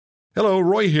Hello,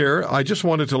 Roy here. I just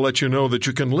wanted to let you know that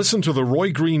you can listen to The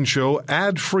Roy Green Show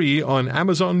ad-free on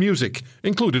Amazon Music,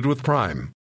 included with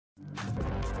Prime.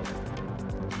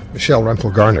 Michelle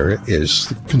Rempel-Garner is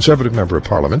the Conservative Member of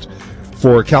Parliament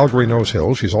for Calgary-Nose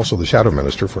Hill. She's also the Shadow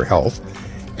Minister for Health.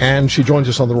 And she joins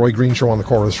us on The Roy Green Show on the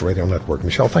Chorus Radio Network.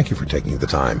 Michelle, thank you for taking the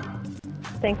time.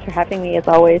 Thanks for having me, as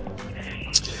always.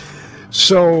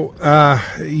 So,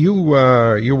 you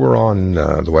were on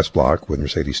the West Block with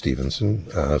Mercedes Stephenson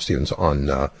on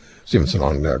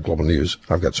Global News.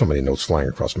 I've got so many notes flying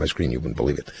across my screen, you wouldn't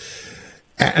believe it.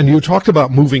 And you talked about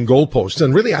moving goalposts,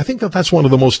 and really, I think that's one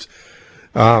of the most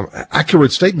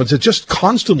accurate statements. It's just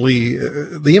constantly,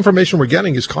 the information we're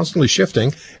getting is constantly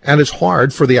shifting, and it's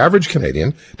hard for the average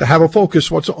Canadian to have a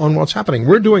focus on what's happening.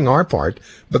 We're doing our part,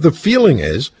 but the feeling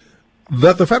is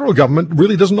that the federal government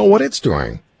really doesn't know what it's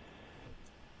doing.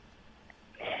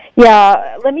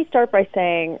 Yeah, let me start by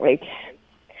saying,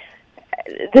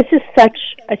 this is such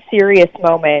a serious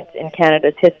moment in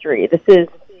Canada's history. This is,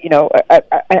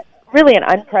 really an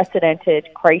unprecedented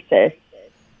crisis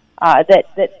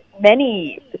that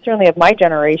many, certainly of my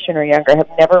generation or younger, have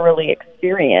never really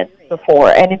experienced before.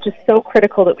 And it's just so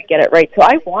critical that we get it right. So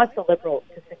I want the Liberals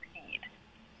to succeed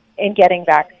in getting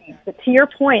vaccines. But to your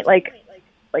point,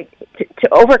 to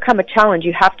overcome a challenge,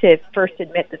 you have to first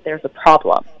admit that there's a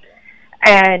problem.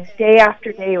 And day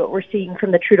after day, what we're seeing from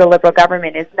the Trudeau Liberal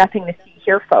government is nothing to see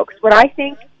here, folks. What I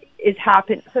think is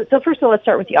happening, so first of all, let's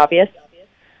start with the obvious.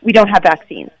 We don't have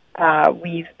vaccines.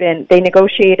 They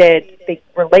negotiated, the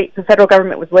federal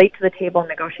government was late to the table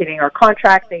negotiating our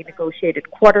contract. They negotiated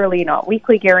quarterly, not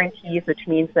weekly guarantees, which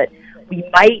means that we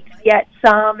might get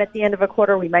some at the end of a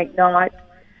quarter, we might not.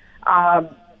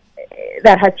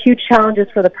 That has huge challenges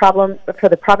for the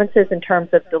provinces in terms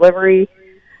of delivery.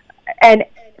 And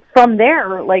from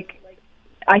there,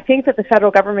 I think that the federal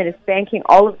government is banking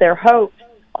all of their hopes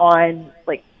on,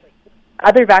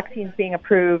 other vaccines being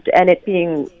approved and it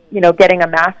being, getting a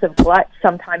massive glut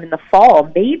sometime in the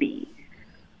fall, maybe.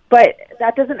 But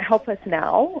that doesn't help us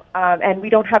now, and we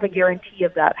don't have a guarantee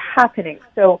of that happening.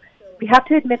 So we have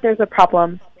to admit there's a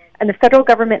problem, and the federal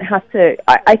government has to,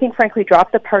 I think, frankly,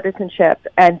 drop the partisanship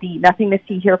and the Nothing to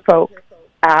See Here Folks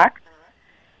Act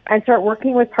and start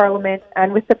working with Parliament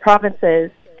and with the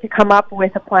provinces to come up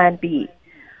with a plan B.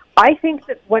 I think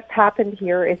that what's happened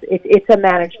here is it's a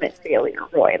management failure,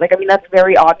 Roy. That's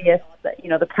very obvious that,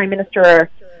 the Prime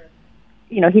Minister,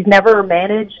 he's never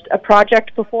managed a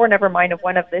project before, never mind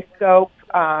one of this scope.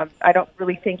 I don't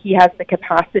really think he has the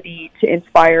capacity to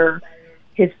inspire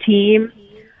his team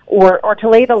or to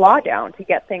lay the law down to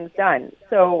get things done.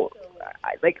 So,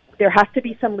 there has to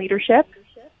be some leadership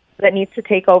that needs to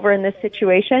take over in this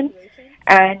situation,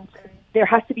 and there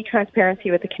has to be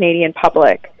transparency with the Canadian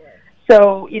public.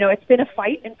 So, it's been a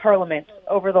fight in Parliament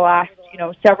over the last,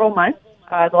 several months.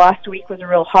 The last week was a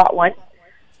real hot one.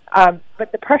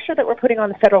 But the pressure that we're putting on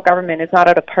the federal government is not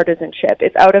out of partisanship.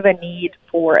 It's out of a need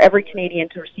for every Canadian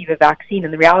to receive a vaccine.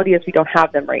 And the reality is we don't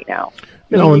have them right now.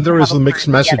 So and there is the mixed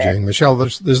messaging. Michelle,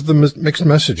 there's the mixed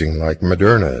messaging, like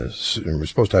Moderna. We're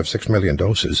supposed to have 6 million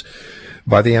doses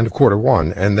by the end of quarter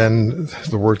one, and then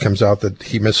the word comes out that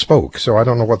he misspoke. So I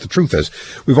don't know what the truth is.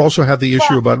 We've also had the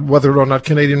issue about whether or not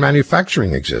Canadian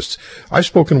manufacturing exists. I've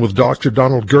spoken with Dr.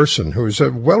 Donald Gerson, who is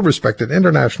a well-respected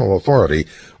international authority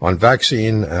on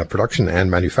vaccine production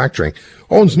and manufacturing,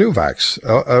 owns Nuvax,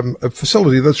 a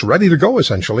facility that's ready to go,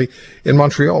 essentially, in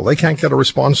Montreal. They can't get a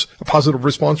positive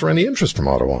response or any interest from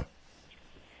Ottawa.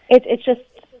 It's just...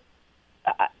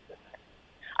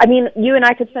 you and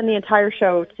I could spend the entire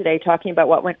show today talking about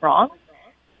what went wrong.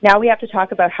 Now we have to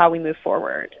talk about how we move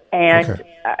forward. And,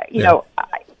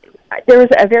 there was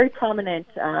a very prominent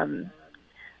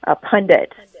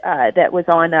pundit that was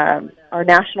on our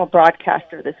national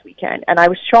broadcaster this weekend. And I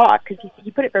was shocked because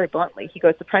he put it very bluntly. He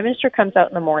goes, the Prime Minister comes out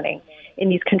in the morning in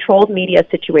these controlled media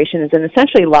situations and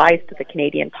essentially lies to the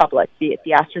Canadian public, be it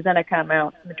the AstraZeneca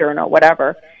amount, Moderna,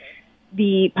 whatever.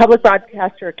 The public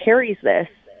broadcaster carries this.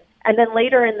 And then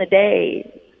later in the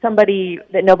day, somebody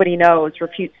that nobody knows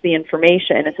refutes the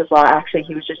information and says, well, actually,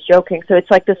 he was just joking. So it's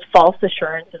like this false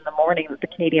assurance in the morning that the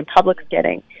Canadian public's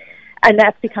getting. And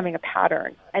that's becoming a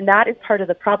pattern. And that is part of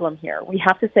the problem here. We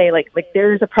have to say,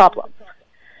 there is a problem.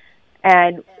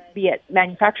 And be it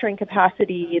manufacturing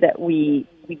capacity that we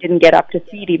didn't get up to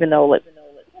speed, even though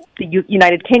the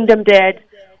United Kingdom did,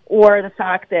 or the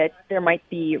fact that there might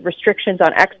be restrictions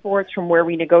on exports from where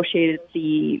we negotiated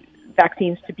the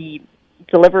vaccines to be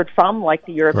delivered from, like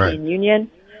the European Union.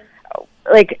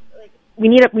 We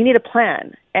need a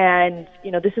plan, and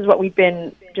this is what we've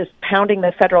been just pounding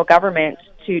the federal government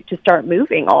to start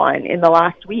moving on in the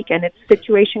last week, and it's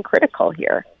situation critical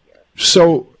here.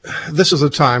 So this is a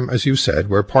time, as you said,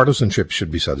 where partisanship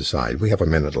should be set aside. We have a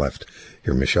minute left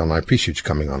here, Michelle, and I appreciate you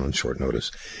coming on short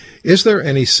notice. Is there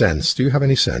any sense, do you have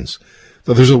any sense,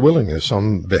 that there's a willingness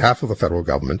on behalf of the federal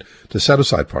government to set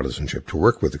aside partisanship, to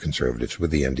work with the Conservatives,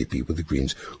 with the NDP, with the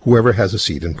Greens, whoever has a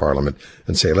seat in Parliament,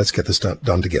 and say, let's get this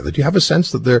done together? Do you have a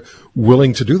sense that they're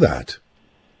willing to do that?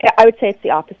 I would say it's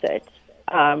the opposite.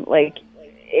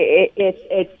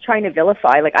 It's trying to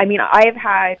vilify. I have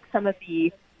had some of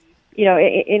the,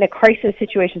 in a crisis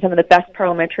situation, some of the best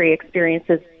parliamentary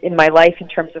experiences in my life in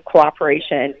terms of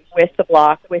cooperation with the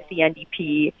Bloc, with the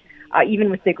NDP, even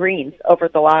with the Greens over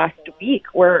the last week,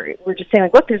 where we're just saying,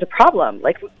 look, there's a problem.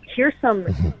 Here's some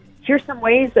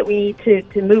ways that we need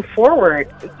to move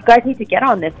forward. You guys need to get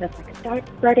on this. And it's start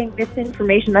spreading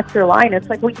misinformation. That's their line. It's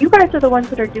well, you guys are the ones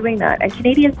that are doing that. And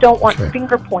Canadians don't want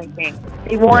finger pointing.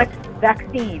 They want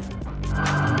vaccines.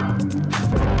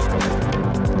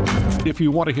 If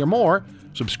you want to hear more,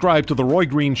 subscribe to The Roy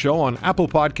Green Show on Apple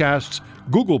Podcasts,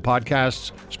 Google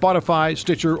Podcasts, Spotify,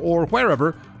 Stitcher, or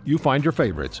wherever you find your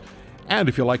favorites. And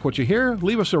if you like what you hear,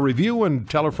 leave us a review and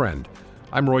tell a friend.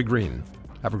 I'm Roy Green.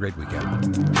 Have a great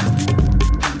weekend.